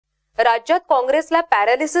राज्यात काँग्रेसला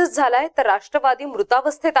पॅरालिसिस झालाय तर राष्ट्रवादी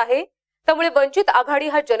मृतावस्थेत आहे, त्यामुळे वंचित आघाडी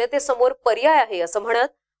हा जनतेसमोर पर्याय आहे असं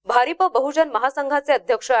म्हणत भारिप बहुजन महासंघाचे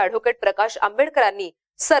अध्यक्ष ॲडव्होकेट प्रकाश आंबेडकरांनी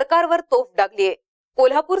सरकारवर तोफ डागलीये।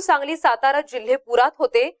 कोल्हापूर, सांगली, सातारा जिल्हे पुरात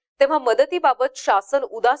होते तेव्हा मदतीबाबत शासन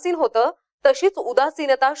उदासीन होतं, तशीच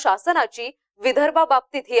उदासीनता शासनाची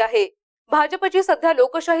विदर्भाबाबतीत ही आहे। भाजपची सध्या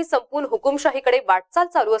लोकशाही संपून हुकुमशाहीकडे वाटचाल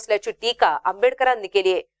चालू असल्याची टीका आंबेडकरांनी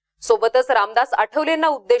केली आहे। सोबतच रामदास आठवलेंना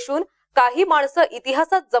उद्देशून काही माणसं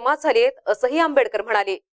इतिहासात जमा झालीत असंही आंबेडकर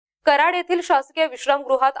म्हणाले। कराड येथील शासकीय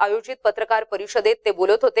विश्रामगृहात आयोजित पत्रकार परिषदेत ते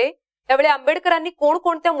बोलत होते। यावेळी आंबेडकरांनी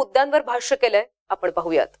कोणकोणत्या मुद्द्यांवर भाष्य केलंय आपण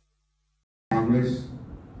पाहूयात। काँग्रेस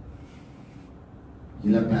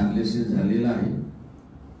हिला पॅरालिसिस झालेला आहे,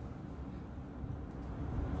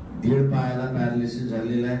 दीड पायाला पॅरालिसिस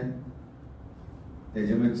झालेला आहे,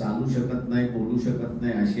 त्याच्यामुळे चालू शकत नाही, बोलू शकत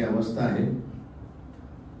नाही अशी अवस्था आहे।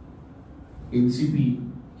 एनसीपी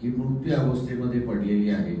ही मृत्यू अवस्थेमध्ये पडलेली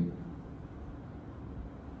आहे।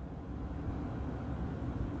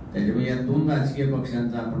 त्याच्यामुळे या दोन राजकीय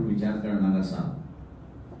पक्षांचा आपण विचार करणार असाल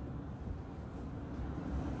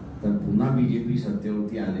तर पुन्हा बीजेपी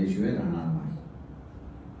सत्तेवरती आल्याशिवाय राहणार नाही।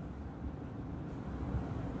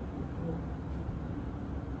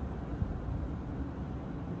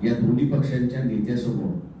 या दोन्ही पक्षांच्या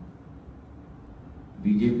नेत्यासमोर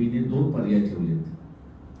बीजेपीने दोन पर्याय ठेवलेत।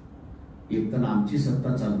 एक तर आमची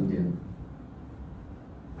सत्ता चालू द्या,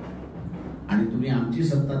 आणि तुम्ही आमची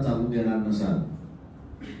सत्ता चालू देणार नसाल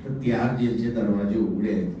तर तिहार जेलचे दरवाजे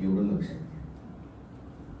उघडे आहेत, एवढं लक्षात घ्या।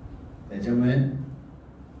 त्याच्यामुळे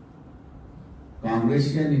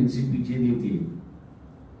काँग्रेसच्या आणि एनसीपीचे नेते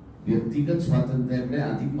व्यक्तिगत स्वातंत्र्याकडे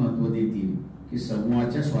अधिक महत्व देतील की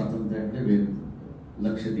समूहाच्या स्वातंत्र्याकडे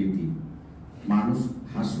लक्ष देतील। माणूस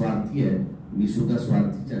हा स्वार्थी आहे, मी सुद्धा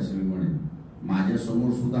स्वार्थीच असं मी म्हणेन। माझ्या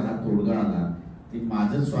समोर सुद्धा हा तोडगा आला ते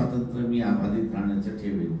माझं स्वातंत्र्य मी अबाधित राहण्याचं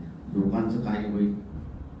ठेवेल, लोकांचं काय होईल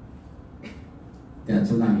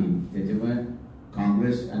त्याचं नाही। त्याच्यामुळे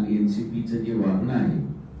काँग्रेस आणि एनसीपीचं जे वागणं आहे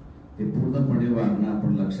ते पूर्णपणे वागणं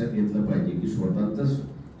आपण लक्षात घेतलं पाहिजे की स्वतःचं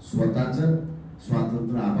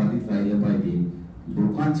स्वातंत्र्य अबाधित राहिलं पाहिजे।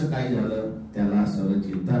 लोकांचं काय झालं त्याला सर्व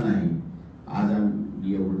चिंता नाही। आज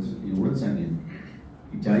आम्ही एवढंच सांगेन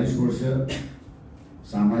की 40 वर्ष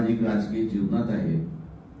सामाजिक राजकीय जीवनात आहे,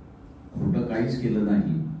 खोटं काहीच केलं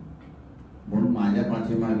नाही, म्हणून माझ्या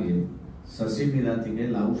पाठीमागे ससे मिराती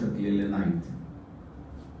काही लावू शकलेले नाहीत,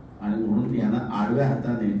 आणि म्हणून यांना आडव्या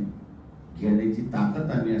हाताने घेण्याची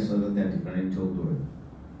ताकद आम्ही असं त्या ठिकाणी ठेवतोय।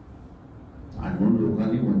 आणि म्हणून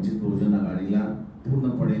लोकांनी वंचित बहुजन आघाडीला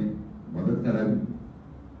पूर्णपणे मदत करावी,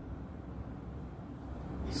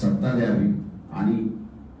 सत्ता द्यावी, आणि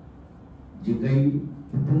जे काही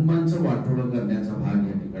कुटुंबांचं वाटोळं करण्याचा भाग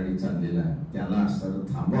या ठिकाणी चाललेला आहे त्याला असं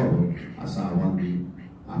थांबवावं असं आवाहन मी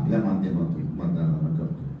आपल्या माध्यमातून मतदारांना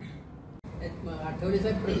करतो। आठवले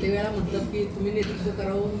साहेब प्रत्येक वेळा म्हटलं की तुम्ही नेतृत्व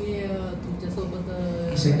करावं, मी तुमच्यासोबत।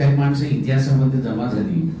 असे काही माणसं इतिहासामध्ये जमा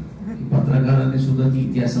झाली, पत्रकारांनी सुद्धा ती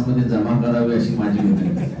इतिहासामध्ये जमा करावी अशी माझी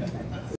विनंती।